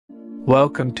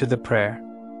Welcome to the prayer.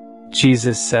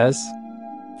 Jesus says,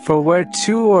 "For where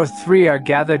 2 or 3 are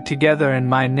gathered together in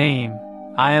my name,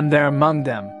 I am there among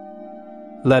them."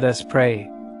 Let us pray.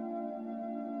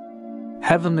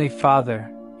 Heavenly Father,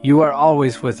 you are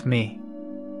always with me.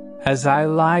 As I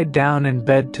lie down in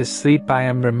bed to sleep, I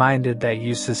am reminded that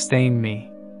you sustain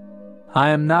me. I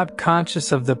am not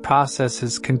conscious of the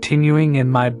processes continuing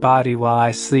in my body while I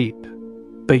sleep,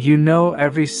 but you know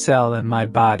every cell in my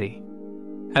body.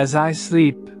 As I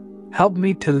sleep, help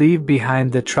me to leave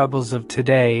behind the troubles of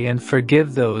today and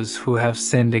forgive those who have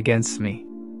sinned against me.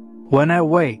 When I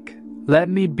wake, let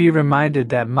me be reminded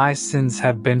that my sins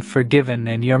have been forgiven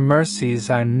and your mercies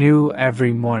are new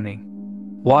every morning.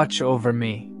 Watch over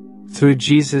me. Through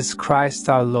Jesus Christ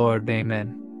our Lord.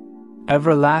 Amen.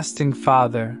 Everlasting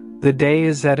Father, the day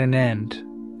is at an end,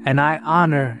 and I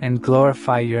honor and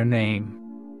glorify your name.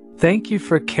 Thank you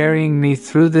for carrying me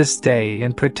through this day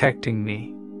and protecting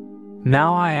me.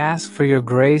 Now I ask for your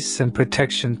grace and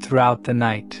protection throughout the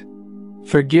night.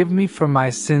 Forgive me for my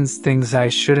sins, things I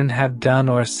shouldn't have done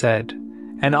or said,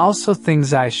 and also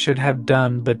things I should have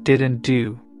done but didn't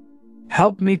do.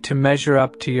 Help me to measure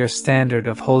up to your standard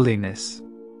of holiness.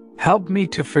 Help me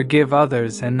to forgive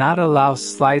others and not allow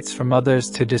slights from others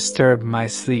to disturb my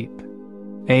sleep.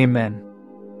 Amen.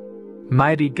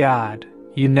 Mighty God,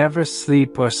 you never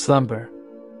sleep or slumber.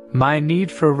 My need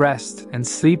for rest and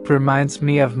sleep reminds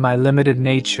me of my limited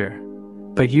nature,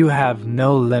 but you have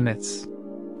no limits.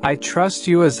 I trust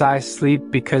you as I sleep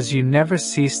because you never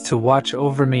cease to watch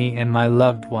over me and my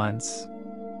loved ones.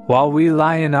 While we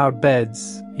lie in our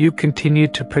beds, you continue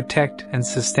to protect and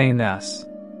sustain us.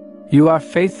 You are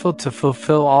faithful to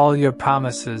fulfill all your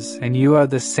promises, and you are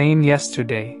the same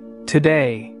yesterday,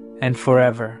 today, and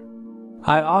forever.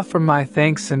 I offer my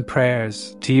thanks and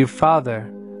prayers to you, Father.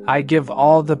 I give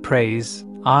all the praise,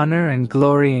 honor, and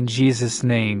glory in Jesus'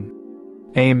 name.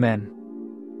 Amen.